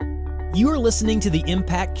You are listening to the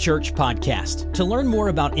Impact Church podcast. To learn more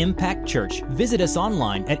about Impact Church, visit us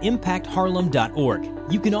online at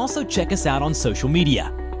impactharlem.org. You can also check us out on social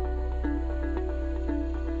media.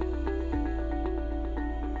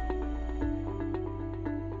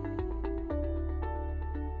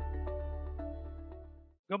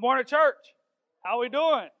 Good morning, church. How we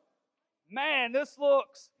doing? Man, this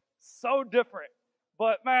looks so different.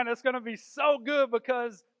 But man, it's going to be so good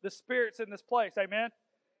because the Spirit's in this place. Amen.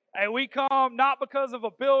 And we come not because of a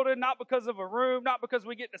building, not because of a room, not because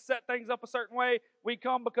we get to set things up a certain way. We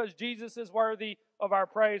come because Jesus is worthy of our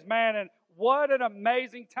praise. Man, and what an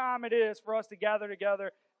amazing time it is for us to gather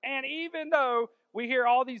together. And even though we hear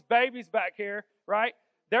all these babies back here, right,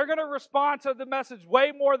 they're going to respond to the message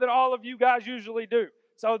way more than all of you guys usually do.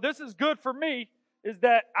 So this is good for me, is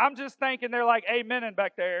that I'm just thinking they're like amening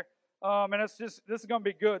back there. And this is going to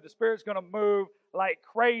be good. The Spirit's going to move like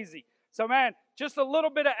crazy. So, man, just a little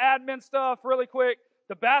bit of admin stuff really quick.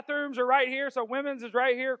 The bathrooms are right here. So women's is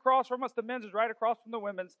right here across from us. The men's is right across from the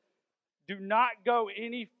women's. Do not go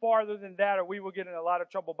any farther than that or we will get in a lot of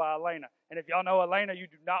trouble by Elena. And if y'all know Elena, you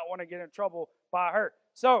do not want to get in trouble by her.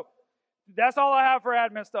 So that's all I have for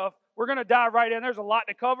admin stuff. We're going to dive right in. There's a lot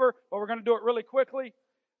to cover, but we're going to do it really quickly.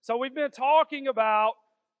 So we've been talking about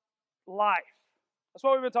life. That's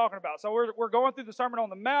what we've been talking about. So we're going through the Sermon on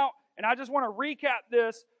the Mount, and I just want to recap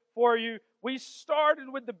this for you. We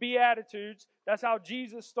started with the Beatitudes. That's how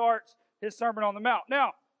Jesus starts his Sermon on the Mount.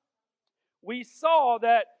 Now, we saw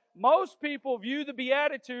that most people view the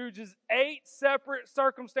Beatitudes as 8 separate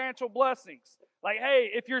circumstantial blessings. Like, hey,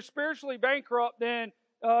 if you're spiritually bankrupt, then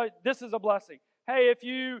this is a blessing. Hey, if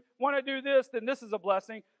you want to do this, then this is a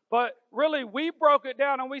blessing. But really, we broke it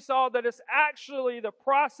down and we saw that it's actually the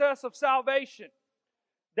process of salvation.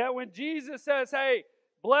 That when Jesus says, hey,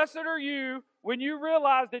 blessed are you, when you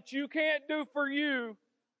realize that you can't do for you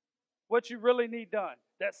what you really need done.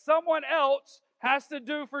 That someone else has to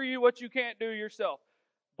do for you what you can't do yourself.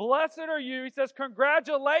 Blessed are you, he says,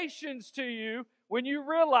 congratulations to you when you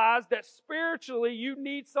realize that spiritually you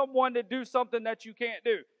need someone to do something that you can't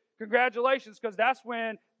do. Congratulations, because that's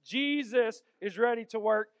when Jesus is ready to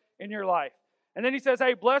work in your life. And then he says,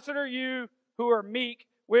 hey, blessed are you who are meek,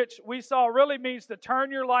 which we saw really means to turn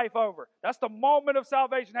your life over. That's the moment of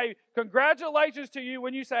salvation. Hey, congratulations to you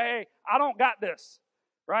when you say, hey, I don't got this,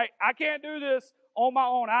 right? I can't do this on my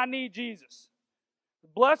own. I need Jesus.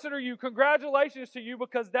 Blessed are you. Congratulations to you,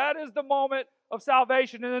 because that is the moment of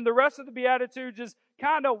salvation. And then the rest of the Beatitudes is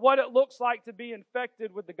kind of what it looks like to be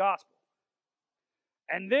infected with the gospel.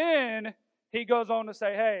 And then he goes on to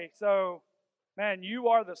say, hey, so, man, you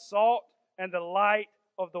are the salt and the light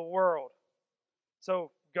of the world.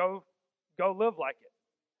 So go live like it.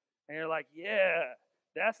 And you're like, yeah,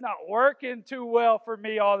 that's not working too well for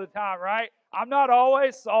me all the time, right? I'm not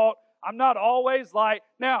always salt. I'm not always light.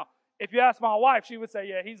 Now, if you ask my wife, she would say,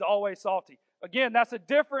 yeah, he's always salty. Again, that's a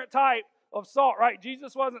different type of salt, right?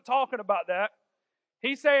 Jesus wasn't talking about that.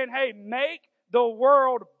 He's saying, hey, make the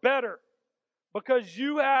world better because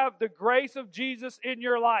you have the grace of Jesus in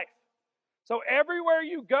your life. So everywhere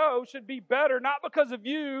you go should be better, not because of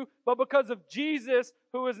you, but because of Jesus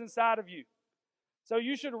who is inside of you. So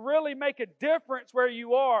you should really make a difference where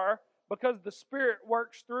you are because the Spirit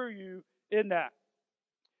works through you in that.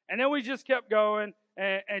 And then we just kept going,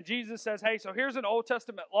 and Jesus says, hey, so here's an Old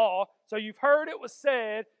Testament law. So you've heard it was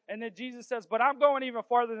said, and then Jesus says, but I'm going even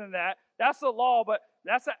farther than that. That's the law, but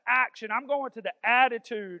that's an action. I'm going to the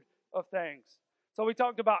attitude of things. So we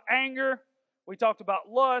talked about anger. We talked about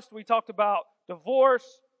lust. We talked about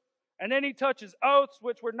divorce. And then he touches oaths,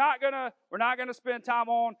 which we're not gonna spend time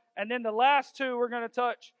on. And then the last 2 we're going to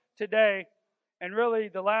touch today. And really,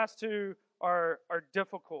 the last 2 are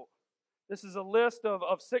difficult. This is a list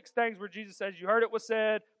of 6 things where Jesus says, you heard it was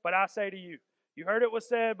said, but I say to you. You heard it was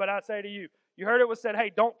said, but I say to you. You heard it was said,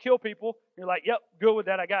 hey, don't kill people. You're like, yep, good with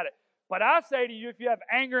that, I got it. But I say to you, if you have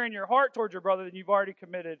anger in your heart towards your brother, then you've already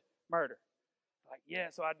committed murder. Like, yeah,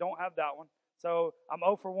 so I don't have that one. So I'm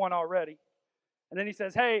 0 for 1 already. And then he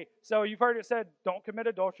says, hey, so you've heard it said, don't commit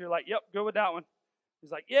adultery. You're like, yep, good with that one.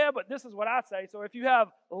 He's like, yeah, but this is what I say. So if you have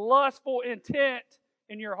lustful intent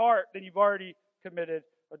in your heart, then you've already committed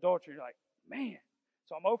adultery. You're like, man,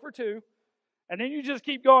 so I'm 0 for 2. And then you just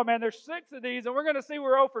keep going, man. There's 6 of these, and we're going to see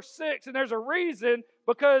we're 0 for 6. And there's a reason,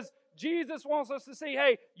 because Jesus wants us to see,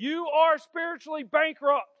 hey, you are spiritually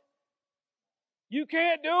bankrupt. You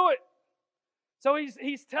can't do it. So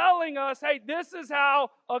he's telling us, hey, this is how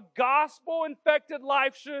a gospel-infected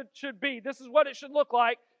life should be. This is what it should look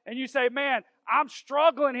like. And you say, man, I'm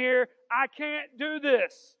struggling here. I can't do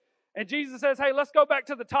this. And Jesus says, hey, let's go back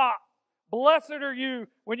to the top. Blessed are you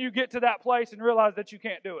when you get to that place and realize that you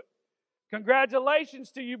can't do it.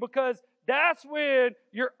 Congratulations to you, because that's when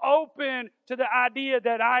you're open to the idea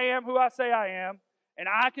that I am who I say I am, and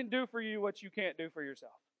I can do for you what you can't do for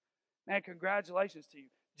yourself. Man, congratulations to you.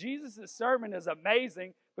 Jesus' sermon is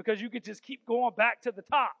amazing because you could just keep going back to the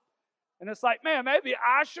top. And it's like, man, maybe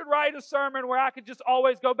I should write a sermon where I could just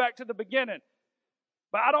always go back to the beginning.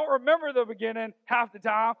 But I don't remember the beginning half the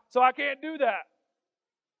time, so I can't do that.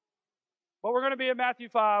 But we're going to be in Matthew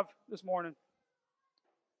 5 this morning.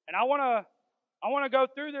 And I want to go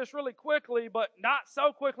through this really quickly, but not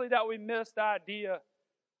so quickly that we miss the idea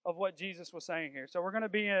of what Jesus was saying here. So we're going to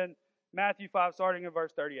be in Matthew 5, starting in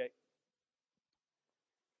verse 38.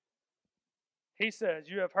 He says,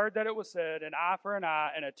 you have heard that it was said, an eye for an eye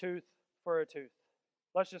and a tooth for a tooth.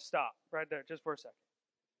 Let's just stop right there just for a second.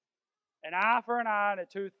 An eye for an eye and a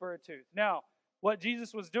tooth for a tooth. Now, what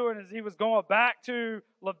Jesus was doing is he was going back to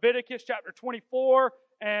Leviticus chapter 24,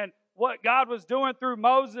 and what God was doing through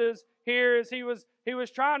Moses here is he was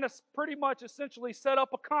trying to pretty much essentially set up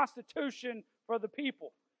a constitution for the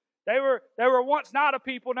people. They were once not a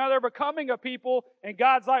people, now they're becoming a people, and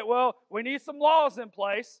God's like, well, we need some laws in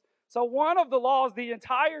place. So one of the laws, the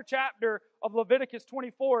entire chapter of Leviticus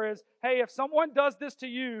 24 is, hey, if someone does this to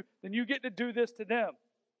you, then you get to do this to them.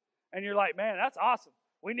 And you're like, man, that's awesome.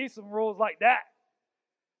 We need some rules like that.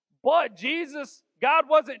 But God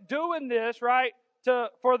wasn't doing this, right,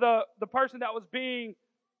 for the person that was being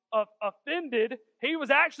offended. He was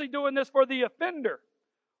actually doing this for the offender.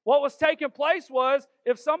 What was taking place was,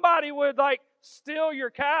 if somebody would steal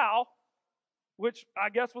your cow, which I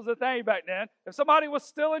guess was a thing back then, if somebody was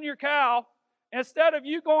stealing your cow, instead of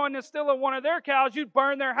you going and stealing one of their cows, you'd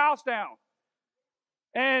burn their house down.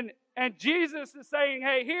 And Jesus is saying,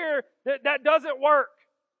 hey, here, that doesn't work.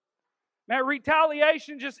 Man,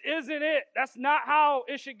 retaliation just isn't it. That's not how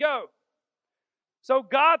it should go. So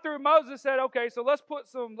God, through Moses, said, okay, so let's put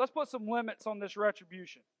some limits on this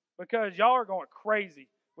retribution, because y'all are going crazy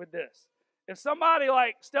with this. If somebody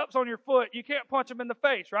steps on your foot, you can't punch them in the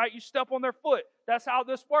face, right? You step on their foot. That's how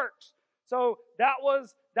this works. So that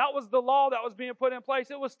was the law that was being put in place.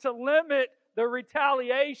 It was to limit the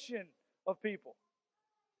retaliation of people.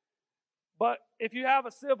 But if you have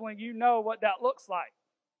a sibling, you know what that looks like.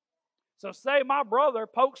 So say my brother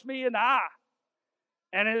pokes me in the eye.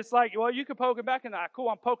 And it's like, well, you can poke him back in the eye. Cool,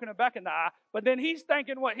 I'm poking him back in the eye. But then he's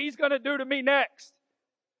thinking what he's going to do to me next.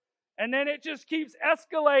 And then it just keeps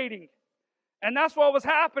escalating. And that's what was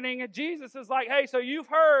happening. And Jesus is like, hey, so you've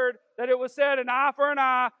heard that it was said, an eye for an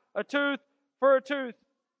eye, a tooth for a tooth.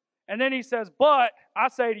 And then he says, but I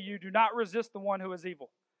say to you, do not resist the one who is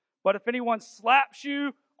evil. But if anyone slaps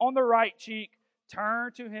you on the right cheek,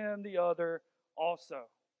 turn to him the other also.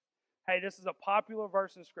 Hey, this is a popular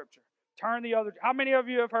verse in Scripture. How many of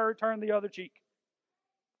you have heard turn the other cheek?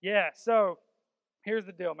 Yeah, so here's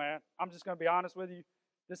the deal, man. I'm just going to be honest with you.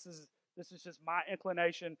 This is just my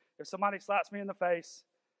inclination. If somebody slaps me in the face,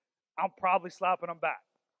 I'm probably slapping them back,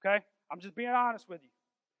 okay? I'm just being honest with you.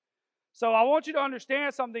 So I want you to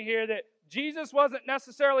understand something here, that Jesus wasn't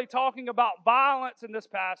necessarily talking about violence in this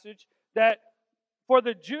passage, that for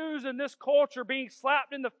the Jews in this culture, being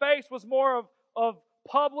slapped in the face was more of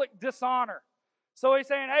public dishonor. So he's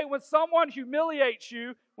saying, hey, when someone humiliates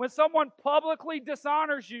you, when someone publicly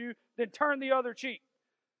dishonors you, then turn the other cheek.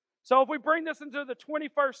 So if we bring this into the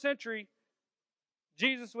 21st century,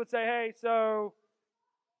 Jesus would say, hey, so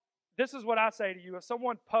this is what I say to you. If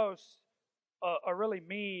someone posts a really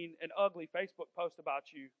mean and ugly Facebook post about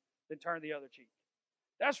you, then turn the other cheek.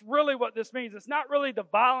 That's really what this means. It's not really the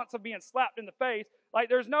violence of being slapped in the face.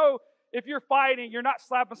 If you're fighting, you're not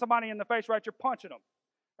slapping somebody in the face, right? You're punching them,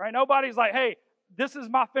 right? Nobody's like, hey, this is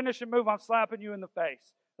my finishing move. I'm slapping you in the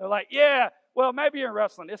face. They're like, yeah, well, maybe in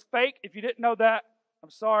wrestling. It's fake. If you didn't know that,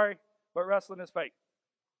 I'm sorry, but wrestling is fake.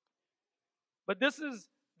 But this is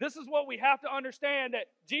what we have to understand, that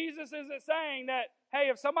Jesus isn't saying that, hey,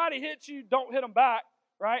 if somebody hits you, don't hit them back,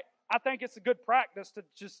 right? I think it's a good practice to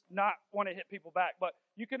just not want to hit people back. But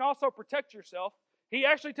you can also protect yourself. He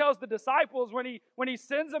actually tells the disciples when he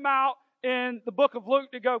sends them out in the book of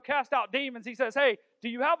Luke to go cast out demons, he says, hey, do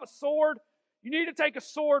you have a sword? You need to take a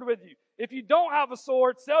sword with you. If you don't have a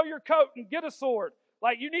sword, sell your coat and get a sword.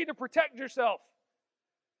 You need to protect yourself.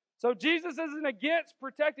 So Jesus isn't against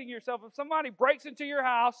protecting yourself. If somebody breaks into your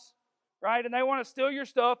house, right, and they want to steal your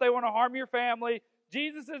stuff, they want to harm your family,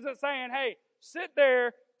 Jesus isn't saying, hey, sit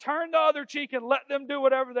there, turn the other cheek, and let them do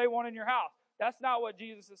whatever they want in your house. That's not what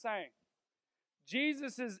Jesus is saying.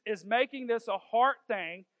 Jesus is making this a heart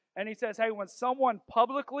thing, and he says, hey, when someone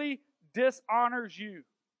publicly dishonors you,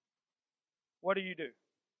 what do?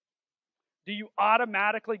 Do you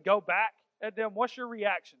automatically go back at them? What's your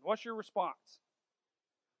reaction? What's your response?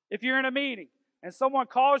 If you're in a meeting and someone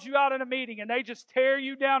calls you out in a meeting and they just tear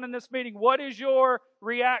you down in this meeting, what is your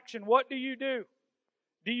reaction? What do you do?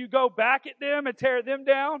 Do you go back at them and tear them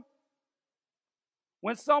down?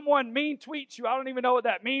 When someone mean tweets you, I don't even know what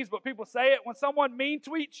that means, but people say it. When someone mean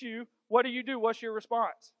tweets you, what do? What's your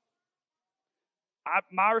response?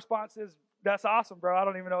 My response is, that's awesome, bro. I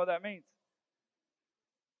don't even know what that means.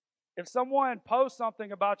 If someone posts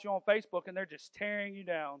something about you on Facebook and they're just tearing you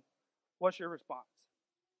down, what's your response?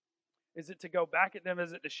 Is it to go back at them?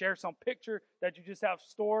 Is it to share some picture that you just have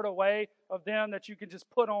stored away of them that you can just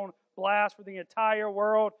put on blast for the entire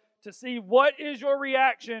world to see? What is your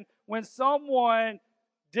reaction when someone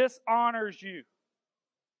dishonors you?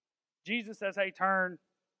 Jesus says, hey, turn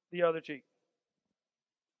the other cheek.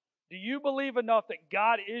 Do you believe enough that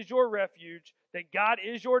God is your refuge, that God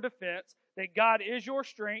is your defense, that God is your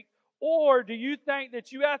strength? Or do you think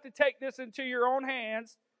that you have to take this into your own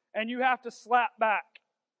hands and you have to slap back?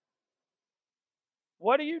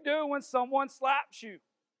 What do you do when someone slaps you?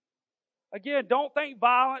 Again, don't think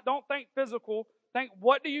violent, don't think physical. Think,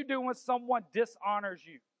 what do you do when someone dishonors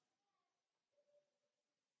you?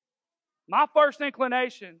 My first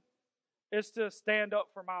inclination is to stand up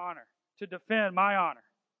for my honor, to defend my honor.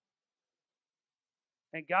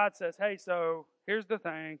 And God says, hey, so here's the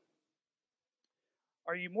thing.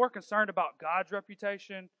 Are you more concerned about God's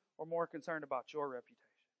reputation or more concerned about your reputation?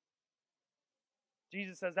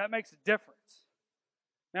 Jesus says that makes a difference.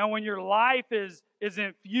 Now, when your life is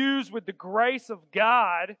infused with the grace of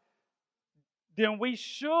God, then we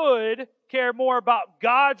should care more about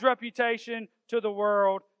God's reputation to the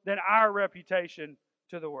world than our reputation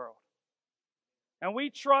to the world. And we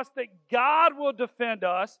trust that God will defend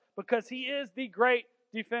us because He is the great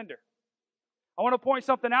defender. I want to point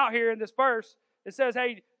something out here in this verse. It says,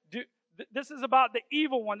 hey, this is about the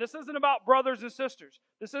evil one. This isn't about brothers and sisters.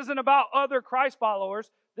 This isn't about other Christ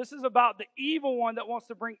followers. This is about the evil one that wants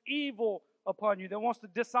to bring evil upon you, that wants to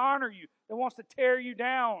dishonor you, that wants to tear you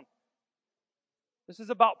down. This is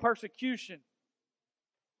about persecution.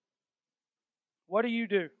 What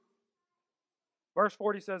do? Verse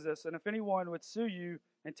 40 says this, and if anyone would sue you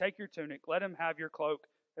and take your tunic, let him have your cloak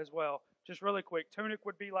as well. Just really quick, tunic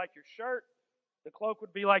would be like your shirt. The cloak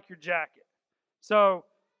would be like your jacket. So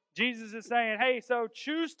Jesus is saying, hey, so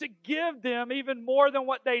choose to give them even more than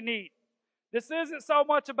what they need. This isn't so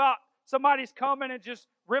much about somebody's coming and just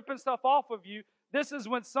ripping stuff off of you. This is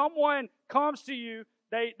when someone comes to you,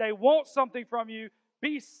 they want something from you.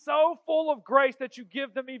 Be so full of grace that you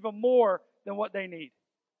give them even more than what they need.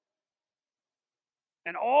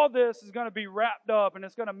 And all this is going to be wrapped up, and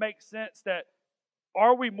it's going to make sense that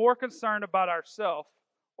are we more concerned about ourselves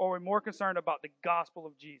or are we more concerned about the gospel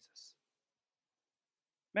of Jesus?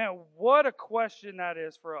 Man, what a question that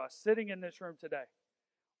is for us sitting in this room today.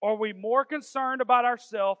 Are we more concerned about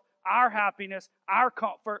ourselves, our happiness, our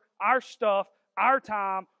comfort, our stuff, our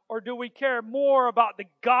time, or do we care more about the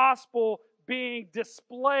gospel being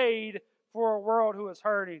displayed for a world who is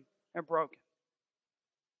hurting and broken?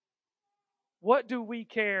 What do we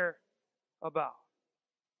care about?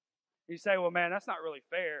 You say, well, man, that's not really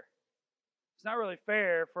fair. It's not really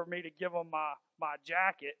fair for me to give them my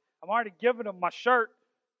jacket. I'm already giving them my shirt.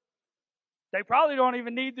 They probably don't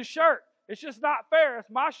even need the shirt. It's just not fair. It's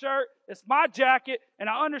my shirt. It's my jacket, and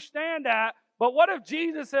I understand that. But what if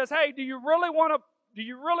Jesus says, hey, do you really want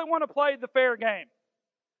to play the fair game?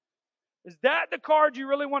 Is that the card you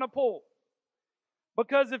really want to pull?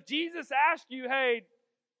 Because if Jesus asks you, hey,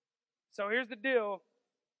 so here's the deal.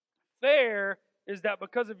 Fair is that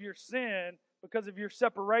because of your sin, because of your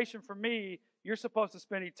separation from me, you're supposed to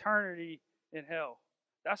spend eternity in hell.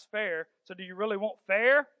 That's fair. So do you really want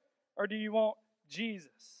fair or do you want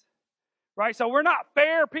Jesus? Right? So we're not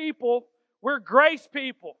fair people. We're grace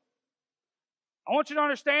people. I want you to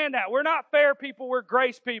understand that. We're not fair people. We're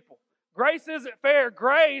grace people. Grace isn't fair.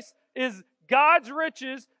 Grace is God's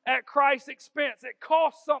riches at Christ's expense. It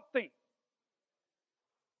costs something.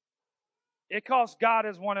 It cost God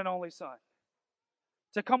His one and only Son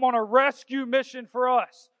to come on a rescue mission for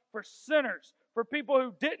us, for sinners, for people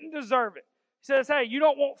who didn't deserve it. He says, hey, you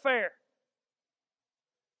don't want fair.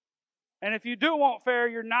 And if you do want fair,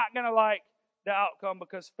 you're not going to like the outcome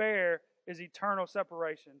because fair is eternal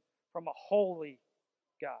separation from a holy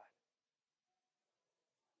God.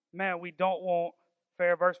 Man, we don't want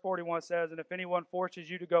fair. Verse 41 says, and if anyone forces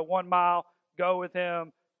you to go 1 mile, go with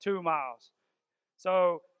him 2 miles.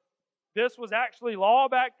 So this was actually law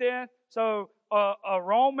back then. So a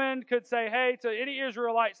Roman could say, hey, to any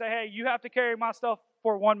Israelite, say, hey, you have to carry my stuff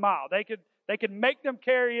for 1 mile. They could make them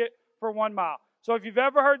carry it for 1 mile. So if you've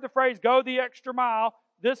ever heard the phrase, go the extra mile,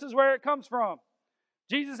 this is where it comes from.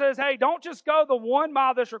 Jesus says, hey, don't just go the 1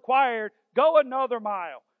 mile that's required. Go another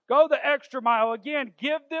mile. Go the extra mile. Again,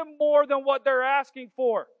 give them more than what they're asking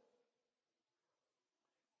for.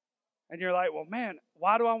 And you're like, well, man,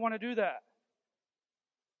 why do I want to do that?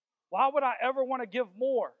 Why would I ever want to give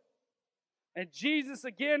more? And Jesus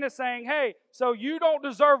again is saying, hey, so you don't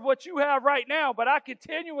deserve what you have right now, but I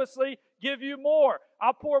continuously give you more.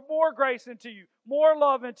 I'll pour more grace into you, more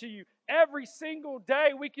love into you. Every single day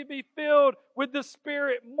we can be filled with the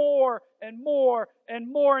Spirit more and more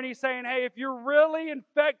and more. And he's saying, hey, if you're really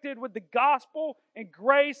infected with the gospel and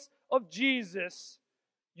grace of Jesus,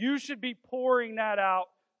 you should be pouring that out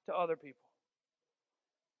to other people.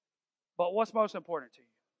 But what's most important to you?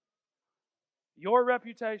 Your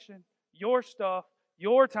reputation, your stuff,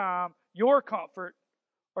 your time, your comfort,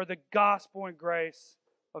 or the gospel and grace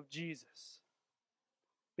of Jesus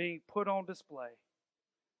being put on display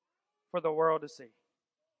for the world to see.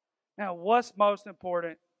 Now, what's most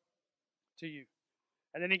important to you?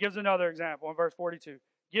 And then he gives another example in verse 42.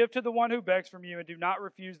 Give to the one who begs from you, and do not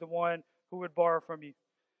refuse the one who would borrow from you.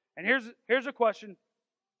 And here's a question.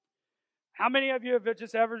 How many of you have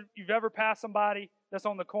you've ever passed somebody that's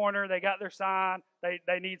on the corner, they got their sign,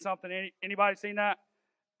 they need something? Anybody seen that?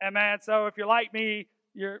 And man, so if you're like me,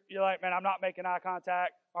 you're like, man, I'm not making eye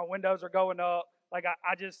contact. My windows are going up. Like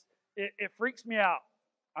I just, it freaks me out.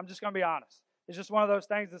 I'm just going to be honest. It's just one of those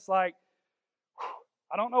things that's like,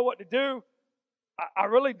 I don't know what to do. I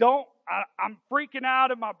really don't. I'm freaking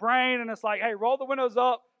out in my brain, and it's like, hey, roll the windows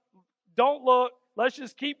up. Don't look. Let's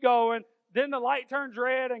just keep going. Then the light turns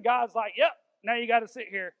red, and God's like, yep, now you got to sit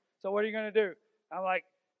here. So what are you going to do? I'm like,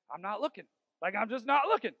 I'm not looking. Like, I'm just not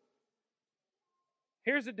looking.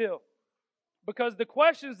 Here's the deal. Because the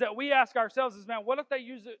questions that we ask ourselves is, man, what if they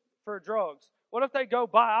use it for drugs? What if they go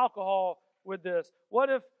buy alcohol with this? What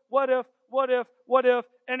if?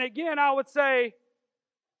 And again, I would say,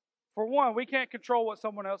 for one, we can't control what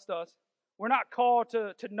someone else does. We're not called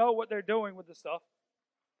to know what they're doing with this stuff.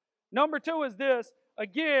 Number two is this.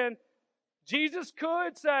 Again, Jesus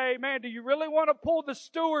could say, man, do you really want to pull the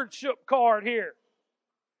stewardship card here?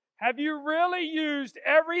 Have you really used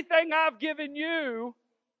everything I've given you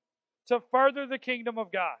to further the kingdom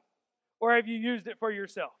of God? Or have you used it for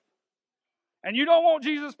yourself? And you don't want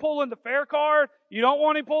Jesus pulling the fair card. You don't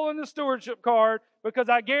want him pulling the stewardship card, because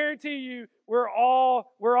I guarantee you we're all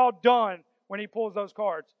done when he pulls those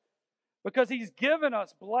cards. Because he's given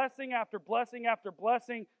us blessing after blessing after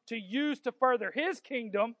blessing to use to further his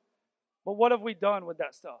kingdom. But what have we done with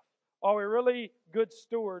that stuff? Are we really good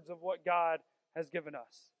stewards of what God has given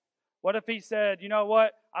us? What if he said, you know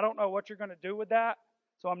what? I don't know what you're going to do with that,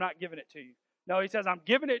 so I'm not giving it to you. No, he says, I'm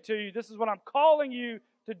giving it to you. This is what I'm calling you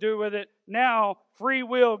to do with it. Now, free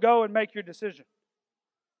will, go and make your decision.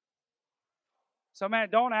 So, man,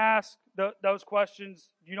 don't ask those questions.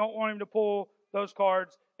 You don't want him to pull those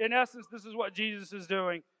cards. In essence, this is what Jesus is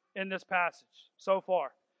doing in this passage so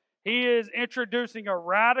far. He is introducing a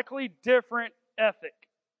radically different ethic.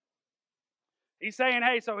 He's saying,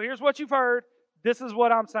 hey, so here's what you've heard. This is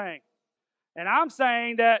what I'm saying. And I'm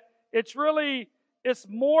saying that it's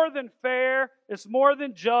more than fair. It's more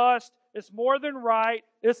than just. It's more than right.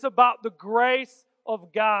 It's about the grace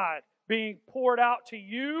of God being poured out to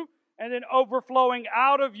you and then overflowing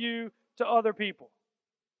out of you to other people.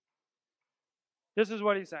 This is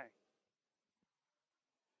what he's saying.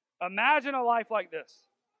 Imagine a life like this.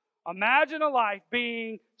 Imagine a life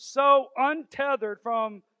being so untethered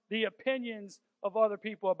from the opinions of other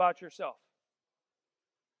people about yourself.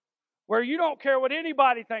 Where you don't care what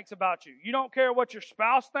anybody thinks about you. You don't care what your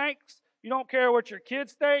spouse thinks. You don't care what your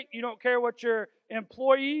kids think. You don't care what your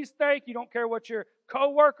employees think. You don't care what your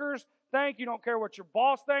coworkers think. You don't care what your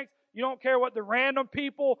boss thinks. You don't care what the random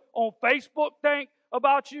people on Facebook think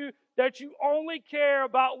about you. That you only care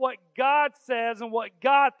about what God says and what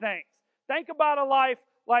God thinks. Think about a life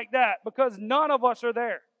like that, because none of us are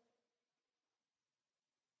there.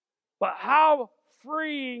 But how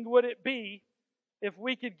freeing would it be if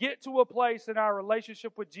we could get to a place in our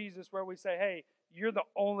relationship with Jesus where we say, hey, you're the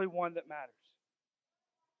only one that matters.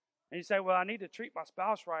 And you say, well, I need to treat my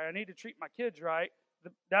spouse right. I need to treat my kids right.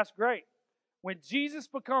 That's great. When Jesus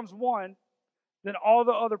becomes one, then all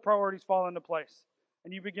the other priorities fall into place.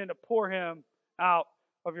 And you begin to pour him out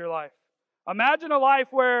of your life. Imagine a life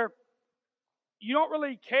where you don't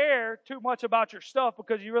really care too much about your stuff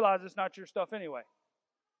because you realize it's not your stuff anyway.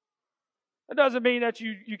 That doesn't mean that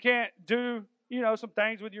you can't do, some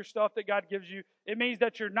things with your stuff that God gives you. It means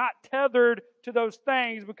that you're not tethered to those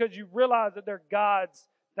things because you realize that they're God's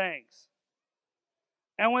things.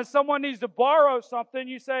 And when someone needs to borrow something,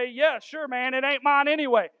 you say, yeah, sure, man, it ain't mine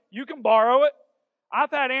anyway. You can borrow it.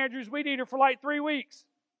 I've had Andrew's weed eater for like 3 weeks.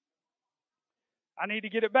 I need to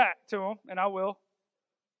get it back to him, and I will.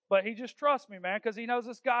 But he just trusts me, man, because he knows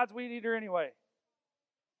it's God's weed eater anyway.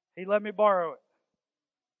 He let me borrow it.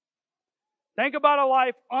 Think about a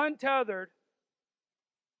life untethered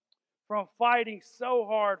from fighting so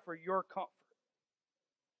hard for your comfort.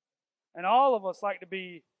 And all of us like to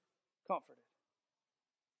be comforted.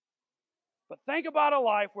 But think about a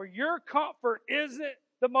life where your comfort isn't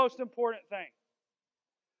the most important thing.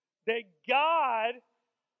 That God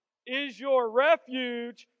is your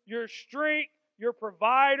refuge, your strength, your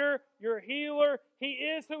provider, your healer. He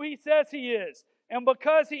is who He says He is. And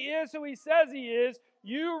because He is who He says He is,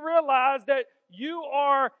 you realize that you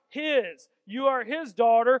are His. You are His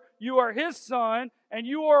daughter. You are His son. And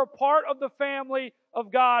you are a part of the family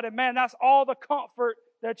of God. And man, that's all the comfort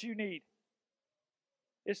that you need.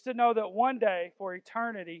 Is to know that one day, for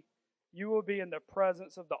eternity, you will be in the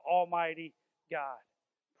presence of the Almighty God,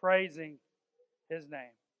 praising His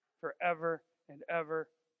name forever and ever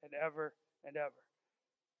and ever and ever.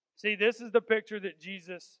 See, this is the picture that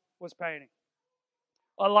Jesus was painting.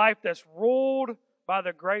 A life that's ruled by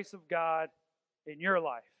the grace of God in your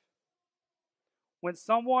life. When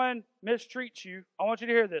someone mistreats you, I want you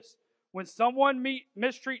to hear this. When someone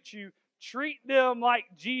mistreats you, treat them like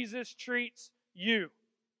Jesus treats you.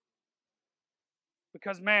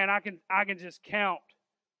 Because man, I can just count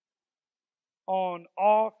on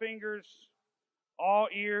all fingers, all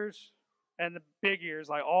ears, and the big ears,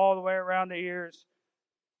 like all the way around the ears.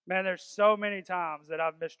 Man, there's so many times that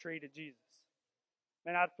I've mistreated Jesus.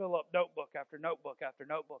 Man, I'd fill up notebook after notebook after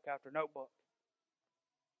notebook after notebook.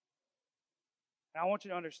 And I want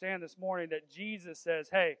you to understand this morning that Jesus says,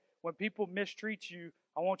 hey, when people mistreat you,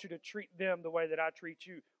 I want you to treat them the way that I treat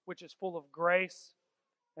you, which is full of grace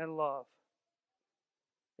and love.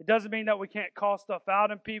 It doesn't mean that we can't call stuff out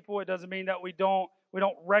in people. It doesn't mean that we don't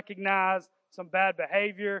recognize some bad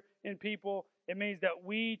behavior in people. It means that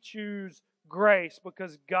we choose grace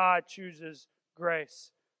because God chooses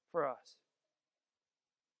grace for us.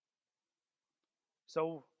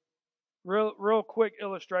 So, real quick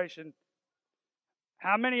illustration.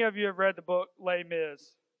 How many of you have read the book Les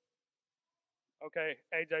Mis? Okay,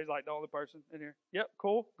 AJ's like the only person in here. Yep,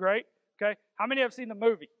 cool, great. Okay, how many have seen the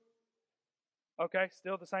movie? Okay,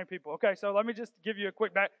 still the same people. Okay, so let me just give you a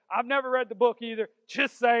quick back. I've never read the book either,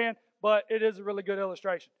 just saying, but it is a really good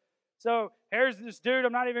illustration. So here's this dude,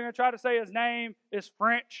 I'm not even going to try to say his name, is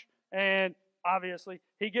French, and obviously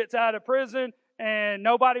he gets out of prison, and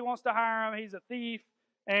nobody wants to hire him. He's a thief,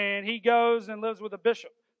 and he goes and lives with a bishop.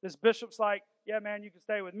 This bishop's like, yeah, man, you can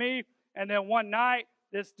stay with me. And then one night,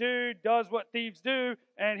 this dude does what thieves do,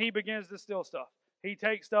 and he begins to steal stuff. He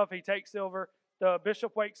takes stuff, he takes silver. The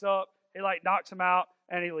bishop wakes up, he knocks him out,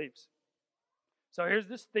 and he leaves. So here's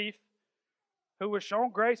this thief who was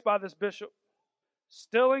shown grace by this bishop,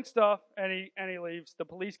 stealing stuff, and he leaves. The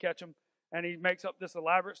police catch him, and he makes up this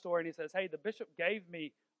elaborate story, and he says, hey, the bishop gave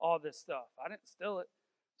me all this stuff. I didn't steal it.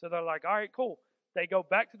 So they're like, all right, cool. They go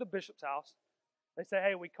back to the bishop's house. They say,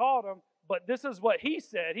 hey, we called him, but this is what he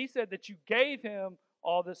said. He said that you gave him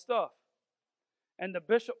all this stuff. And the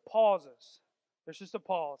bishop pauses. There's just a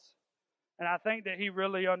pause. And I think that he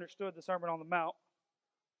really understood the Sermon on the Mount.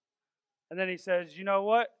 And then he says, you know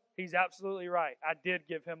what? He's absolutely right. I did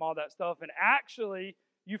give him all that stuff. And actually,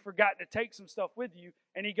 you forgot to take some stuff with you.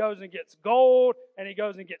 And he goes and gets gold, and he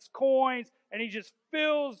goes and gets coins, and he just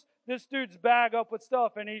fills this dude's bag up with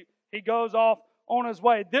stuff, and he goes off on his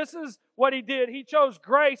way. This is what he did. He chose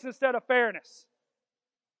grace instead of fairness.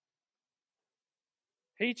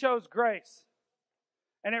 He chose grace.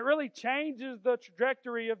 And it really changes the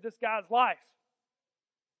trajectory of this guy's life.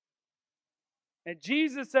 And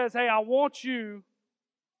Jesus says, hey, I want you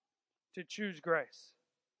to choose grace.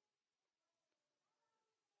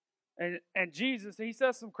 And Jesus, he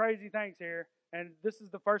says some crazy things here. And this is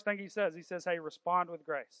the first thing he says. He says, hey, respond with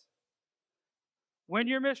grace. When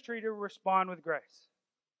you're mistreated, respond with grace.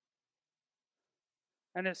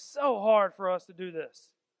 And it's so hard for us to do this.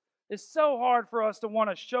 It's so hard for us to want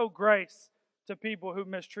to show grace to people who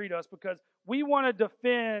mistreat us because we want to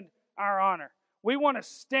defend our honor. We want to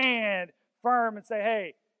stand firm and say,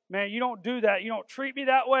 hey, man, you don't do that. You don't treat me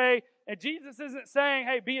that way. And Jesus isn't saying,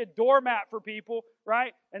 hey, be a doormat for people,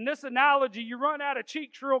 right? In this analogy, you run out of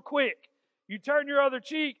cheeks real quick. You turn your other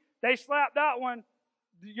cheek, they slap that one,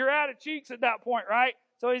 you're out of cheeks at that point, right?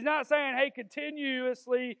 So he's not saying, hey,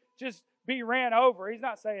 continuously just be ran over. He's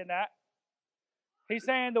not saying that. He's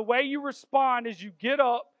saying the way you respond is you get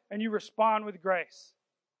up and you respond with grace.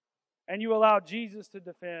 And you allow Jesus to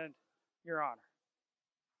defend your honor.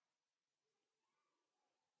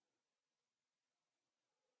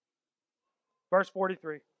 Verse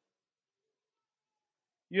 43.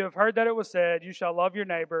 You have heard that it was said, you shall love your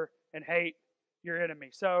neighbor and hate your enemy.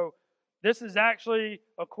 So this is actually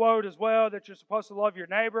a quote as well, that you're supposed to love your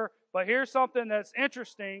neighbor. But here's something that's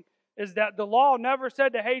interesting, is that the law never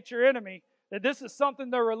said to hate your enemy, that this is something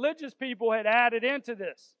the religious people had added into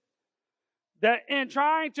this. That in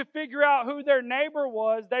trying to figure out who their neighbor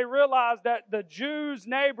was, they realized that the Jew's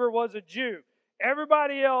neighbor was a Jew.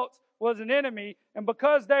 Everybody else was an enemy, and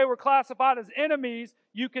because they were classified as enemies,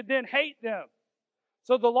 you could then hate them.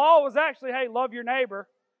 So the law was actually, hey, love your neighbor,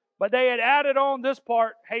 but they had added on this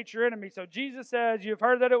part, hate your enemy. So Jesus says, you've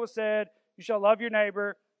heard that it was said, you shall love your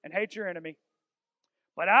neighbor and hate your enemy.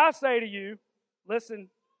 But I say to you, listen,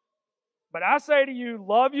 but I say to you,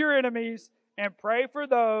 love your enemies and pray for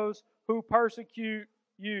those who persecute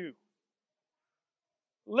you.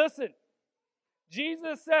 Listen,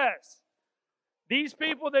 Jesus says, these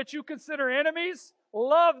people that you consider enemies,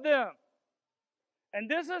 love them. And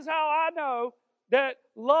this is how I know that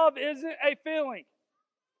love isn't a feeling.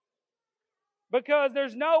 Because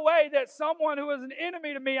there's no way that someone who is an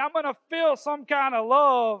enemy to me, I'm going to feel some kind of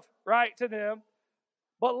love, right, to them.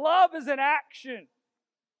 But love is an action.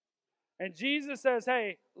 And Jesus says,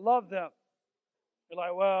 hey, love them. You're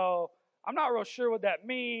like, well, I'm not real sure what that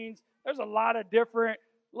means. There's a lot of different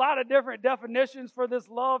definitions for this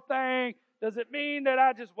love thing. Does it mean that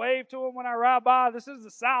I just wave to them when I ride by? This is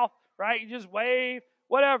the South, right? You just wave,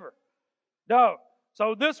 whatever. No.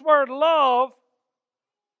 So this word love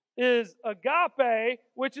is agape,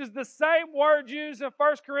 which is the same word used in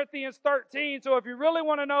 1 Corinthians 13. So if you really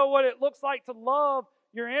want to know what it looks like to love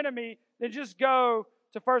your enemy, then just go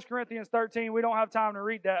to 1 Corinthians 13. We don't have time to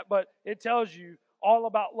read that, but it tells you all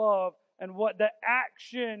about love and what the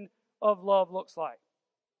action of love looks like.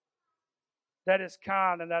 That is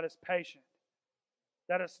kind and that is patient.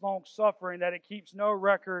 That is long-suffering, that it keeps no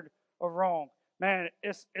record of wrong. Man,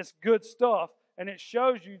 it's good stuff, and it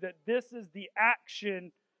shows you that this is the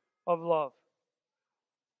action of love.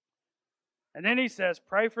 And then he says,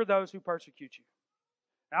 pray for those who persecute you.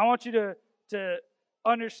 Now, I want you to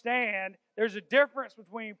understand there's a difference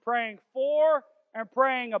between praying for and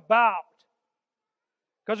praying about.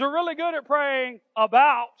 Because we're really good at praying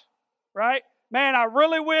about, right? Man, I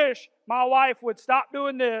really wish my wife would stop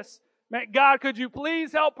doing this. Man, God, could you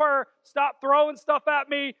please help her stop throwing stuff at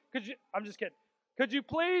me? I'm just kidding. Could you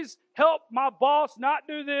please help my boss not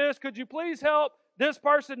do this? Could you please help this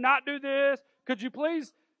person not do this? Could you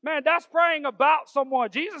please? Man, that's praying about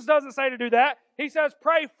someone. Jesus doesn't say to do that. He says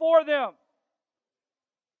pray for them.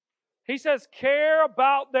 He says care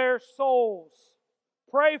about their souls.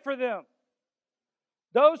 Pray for them.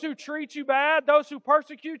 Those who treat you bad, those who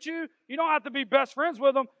persecute you, you don't have to be best friends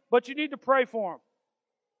with them, but you need to pray for them.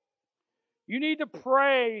 You need to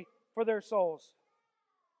pray for their souls.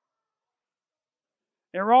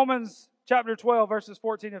 In Romans chapter 12, verses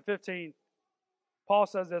 14 and 15, Paul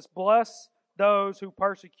says this, bless those who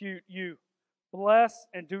persecute you. Bless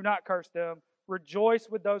and do not curse them. Rejoice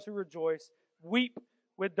with those who rejoice. Weep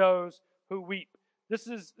with those who weep. This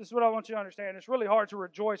is what I want you to understand. It's really hard to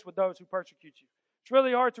rejoice with those who persecute you. It's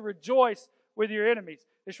really hard to rejoice with your enemies.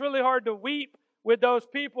 It's really hard to weep with those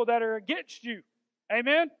people that are against you.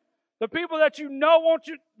 Amen? The people that you know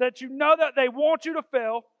that they want you to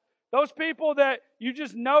fail. Those people that you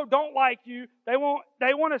just know don't like you. They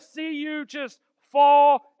want to see you just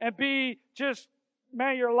fall and be just,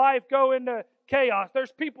 man, your life go into chaos.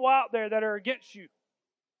 There's people out there that are against you.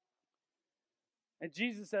 And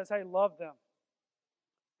Jesus says, hey, love them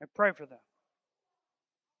and pray for them.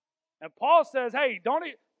 And Paul says, hey,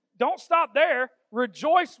 don't stop there.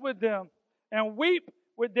 Rejoice with them and weep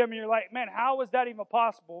with them. And you're like, man, how is that even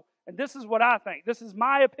possible? And this is what I think. This is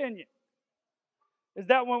my opinion. Is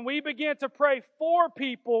that when we begin to pray for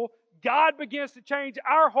people, God begins to change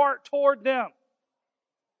our heart toward them.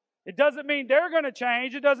 It doesn't mean they're going to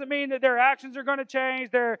change. It doesn't mean that their actions are going to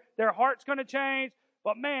change, their heart's going to change.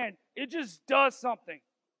 But man, it just does something.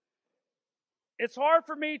 It's hard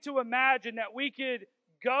for me to imagine that we could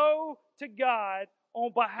go to God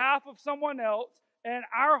on behalf of someone else and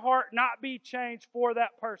our heart not be changed for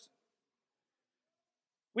that person.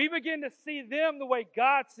 We begin to see them the way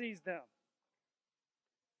God sees them.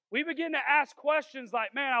 We begin to ask questions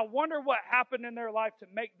like, man, I wonder what happened in their life to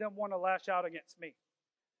make them want to lash out against me.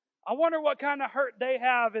 I wonder what kind of hurt they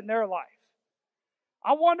have in their life.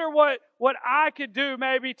 I wonder what I could do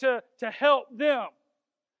maybe to help them.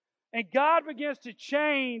 And God begins to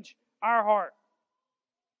change our heart.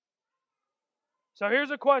 So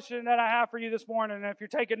here's a question that I have for you this morning. And if you're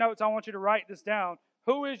taking notes, I want you to write this down.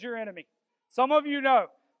 Who is your enemy? Some of you know.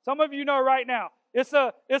 Some of you know right now. It's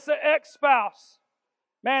an ex-spouse.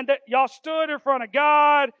 Man, that y'all stood in front of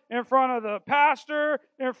God, in front of the pastor,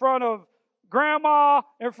 in front of grandma,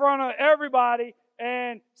 in front of everybody,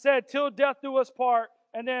 and said, till death do us part.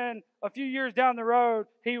 And then a few years down the road,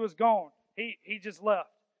 he was gone. He just left.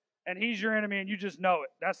 And he's your enemy, and you just know it.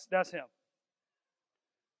 That's him.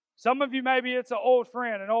 Some of you, maybe it's an old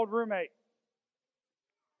friend, an old roommate.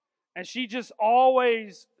 And she just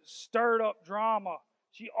always stirred up drama.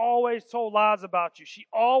 She always told lies about you. She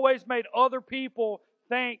always made other people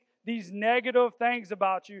think these negative things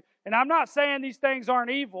about you. And I'm not saying these things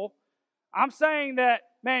aren't evil. I'm saying that,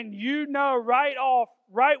 man, you know right off,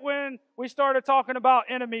 right when we started talking about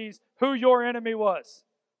enemies, who your enemy was.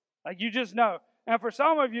 Like, you just know. And for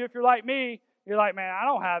some of you, if you're like me, you're like, man, I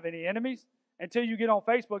don't have any enemies. Until you get on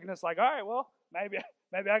Facebook and it's like, all right, well, maybe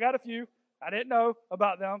I got a few. I didn't know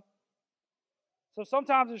about them. So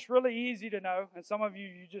sometimes it's really easy to know, and some of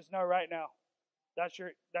you just know right now. That's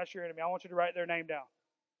your enemy. I want you to write their name down.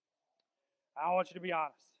 I want you to be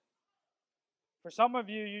honest. For some of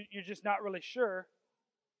you, you're just not really sure.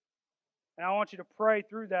 And I want you to pray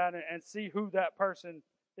through that and see who that person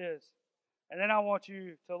is. And then I want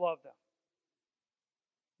you to love them.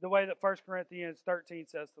 The way that 1 Corinthians 13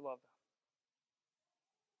 says to love them.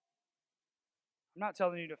 I'm not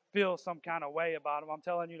telling you to feel some kind of way about them. I'm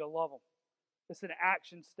telling you to love them. It's an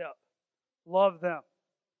action step. Love them.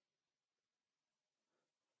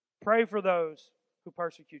 Pray for those who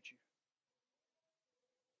persecute you.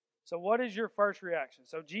 So what is your first reaction?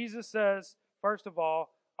 So Jesus says, first of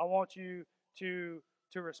all, I want you to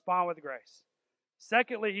respond with grace.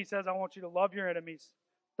 Secondly, he says, I want you to love your enemies.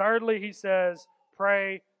 Thirdly, he says,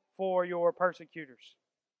 pray for your persecutors.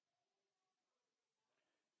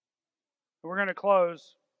 We're going to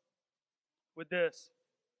close with this.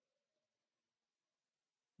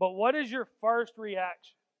 But what is your first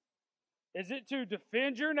reaction? Is it to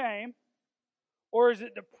defend your name, or is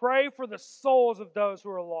it to pray for the souls of those who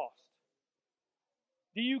are lost?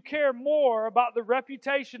 Do you care more about the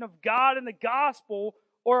reputation of God and the gospel,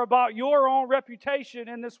 or about your own reputation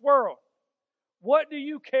in this world? What do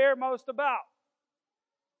you care most about?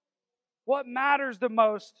 What matters the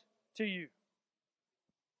most to you?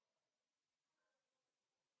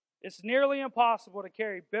 It's nearly impossible to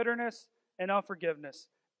carry bitterness and unforgiveness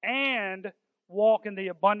and walk in the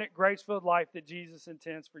abundant, grace-filled life that Jesus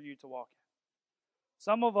intends for you to walk in.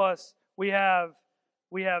 Some of us, we have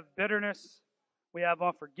bitterness, we have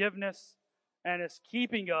unforgiveness, and it's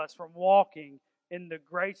keeping us from walking in the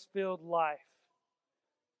grace-filled life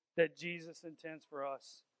that Jesus intends for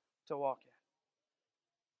us to walk in.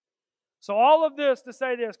 So all of this to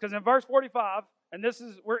say this, because in verse 45, and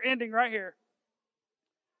we're ending right here,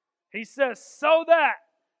 he says, so that,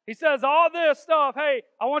 he says all this stuff, hey,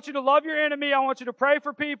 I want you to love your enemy, I want you to pray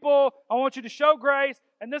for people, I want you to show grace,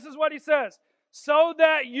 and this is what he says, so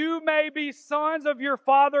that you may be sons of your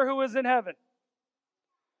Father who is in heaven.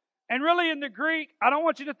 And really in the Greek, I don't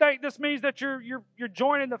want you to think this means that you're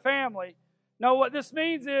joining the family. No, what this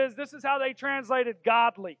means is, this is how they translated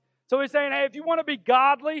godly. So he's saying, hey, if you want to be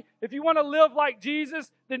godly, if you want to live like Jesus,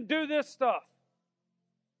 then do this stuff.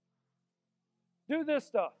 Do this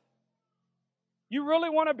stuff. You really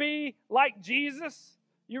want to be like Jesus?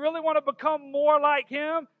 You really want to become more like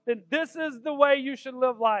Him? Then this is the way you should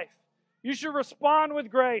live life. You should respond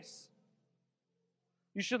with grace.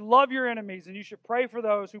 You should love your enemies, and you should pray for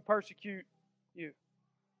those who persecute you.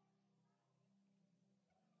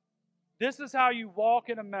 This is how you walk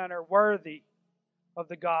in a manner worthy of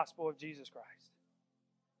the gospel of Jesus Christ.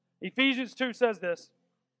 Ephesians 2 says this.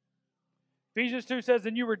 Ephesians 2 says,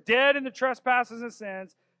 and you were dead in the trespasses and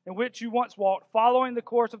sins in which you once walked, following the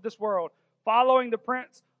course of this world, following the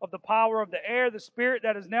prince of the power of the air, the spirit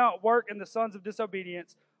that is now at work in the sons of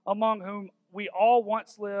disobedience, among whom we all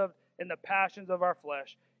once lived in the passions of our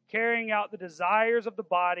flesh, carrying out the desires of the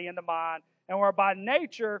body and the mind, and were by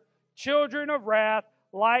nature children of wrath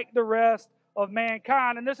like the rest of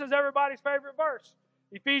mankind. And this is everybody's favorite verse.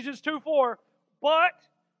 Ephesians 2:4. But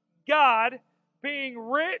God, being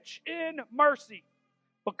rich in mercy,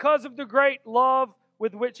 because of the great love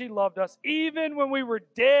with which He loved us, even when we were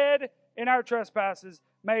dead in our trespasses,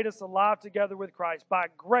 made us alive together with Christ. By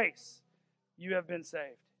grace you have been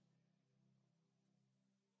saved.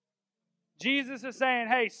 Jesus is saying,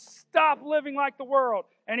 hey, stop living like the world.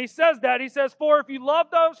 And He says that. He says, for if you love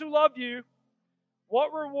those who love you,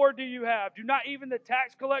 what reward do you have? Do not even the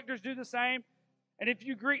tax collectors do the same? And if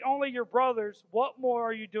you greet only your brothers, what more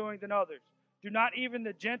are you doing than others? Do not even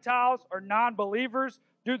the Gentiles or non-believers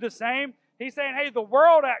do the same? He's saying, hey, the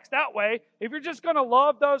world acts that way. If you're just going to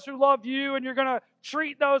love those who love you and you're going to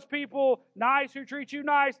treat those people nice who treat you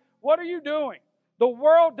nice, what are you doing? The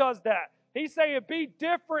world does that. He's saying, be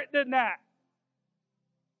different than that.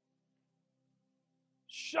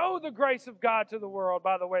 Show the grace of God to the world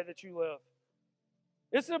by the way that you live.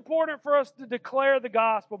 It's important for us to declare the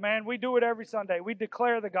gospel, man. We do it every Sunday. We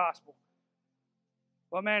declare the gospel.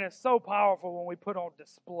 But, man, it's so powerful when we put on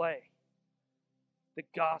display the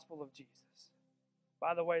gospel of Jesus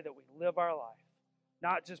by the way that we live our life,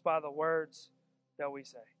 not just by the words that we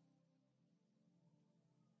say.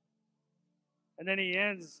 And then he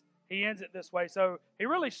ends it this way. So he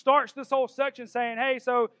really starts this whole section saying, hey,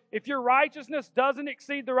 so if your righteousness doesn't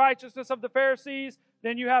exceed the righteousness of the Pharisees,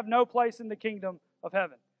 then you have no place in the kingdom of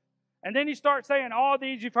heaven. And then he starts saying all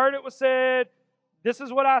these, you've heard it was said, this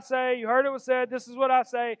is what I say, you heard it was said, this is what I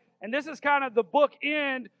say. And this is kind of the book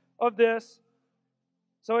end of this.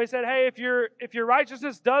 So he said, hey, if your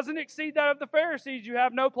righteousness doesn't exceed that of the Pharisees, you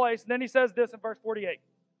have no place. And then he says this in verse 48.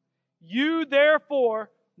 You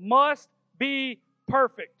therefore must be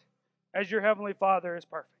perfect as your heavenly Father is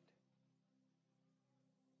perfect.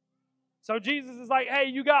 So Jesus is like, hey,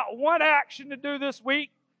 you got one action to do this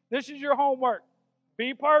week. This is your homework.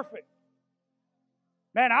 Be perfect.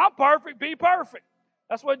 Man, I'm perfect. Be perfect.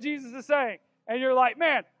 That's what Jesus is saying. And you're like,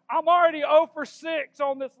 man, I'm already 0 for 6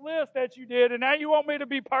 on this list that you did, and now you want me to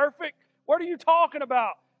be perfect? What are you talking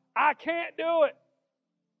about? I can't do it.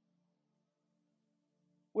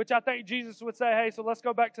 Which I think Jesus would say, hey, so let's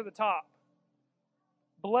go back to the top.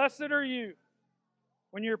 Blessed are you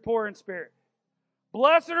when you're poor in spirit.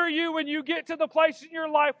 Blessed are you when you get to the place in your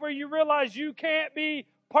life where you realize you can't be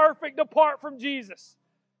perfect apart from Jesus.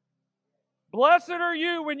 Blessed are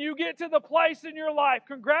you when you get to the place in your life.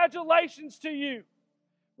 Congratulations to you.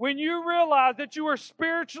 When you realize that you are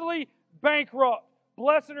spiritually bankrupt.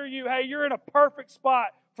 Blessed are you. Hey, you're in a perfect spot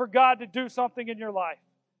for God to do something in your life.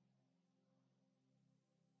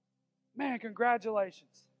 Man,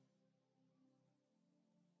 congratulations.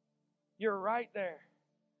 You're right there.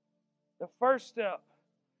 The first step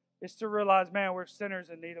is to realize, man, we're sinners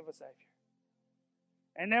in need of a Savior.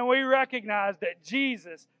 And then we recognize that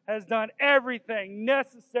Jesus has done everything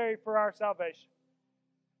necessary for our salvation.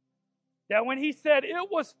 That when He said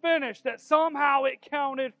it was finished, that somehow it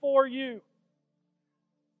counted for you.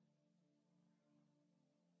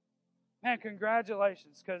 Man,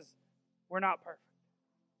 congratulations, because we're not perfect.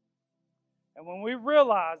 And when we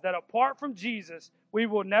realize that apart from Jesus, we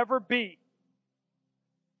will never be,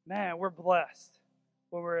 man, we're blessed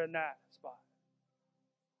when we're in that spot.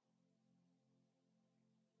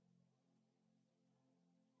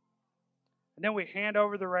 And then we hand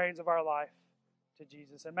over the reins of our life to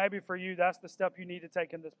Jesus. And maybe for you, that's the step you need to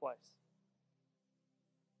take in this place.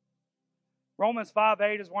 Romans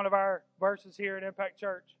 5:8 is one of our verses here at Impact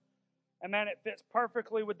Church. And man, it fits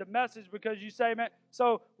perfectly with the message because you say, man,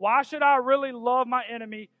 so why should I really love my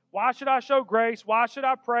enemy? Why should I show grace? Why should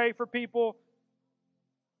I pray for people?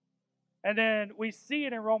 And then we see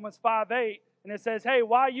it in Romans 5:8, and it says, hey,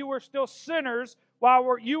 while you were still sinners,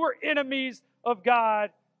 while you were enemies of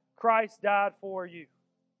God, Christ died for you.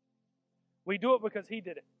 We do it because He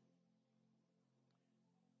did it.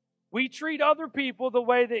 We treat other people the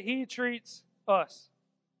way that He treats us.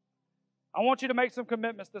 I want you to make some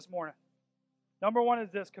commitments this morning. Number one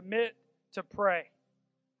is this: commit to pray.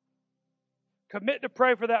 Commit to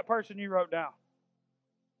pray for that person you wrote down.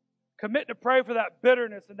 Commit to pray for that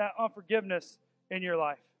bitterness and that unforgiveness in your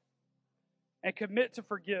life. And commit to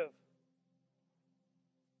forgive.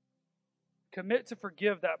 Commit to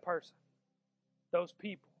forgive that person, those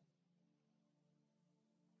people.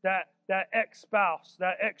 That ex-spouse,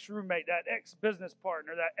 that ex-roommate, that ex-business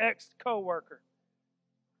partner, that ex-coworker.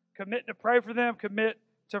 Commit to pray for them. Commit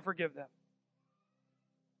to forgive them.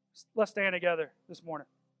 Let's stand together this morning.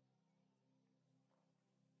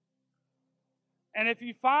 And if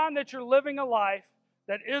you find that you're living a life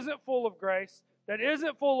that isn't full of grace, that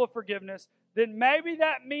isn't full of forgiveness, then maybe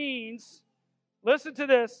that means, listen to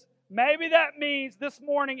this, maybe that means this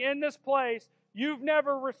morning in this place, you've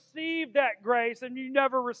never received that grace and you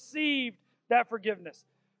never received that forgiveness.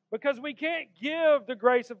 Because we can't give the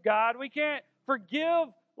grace of God, we can't forgive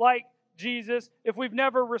like Jesus if we've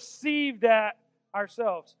never received that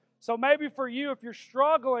ourselves. So maybe for you, if you're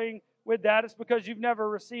struggling with that, it's because you've never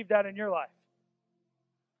received that in your life.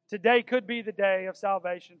 Today could be the day of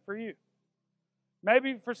salvation for you.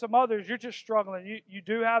 Maybe for some others, you're just struggling. You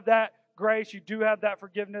do have that grace, you do have that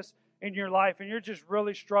forgiveness in your life, and you're just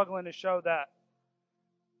really struggling to show that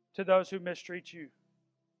to those who mistreat you.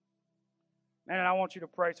 Man, I want you to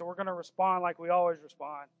pray. So we're going to respond like we always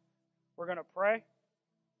respond. We're going to pray.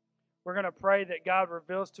 We're going to pray that God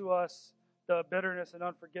reveals to us the bitterness and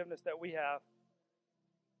unforgiveness that we have.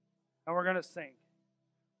 And we're going to sing.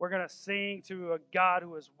 We're going to sing to a God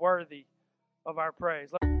who is worthy of our praise.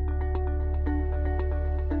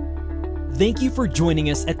 Thank you for joining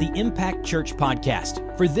us at the Impact Church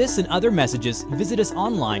Podcast. For this and other messages, visit us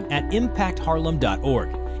online at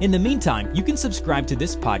impactharlem.org. In the meantime, you can subscribe to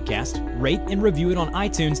this podcast, rate and review it on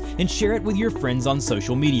iTunes, and share it with your friends on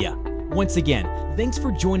social media. Once again, thanks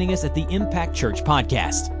for joining us at the Impact Church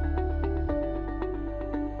Podcast.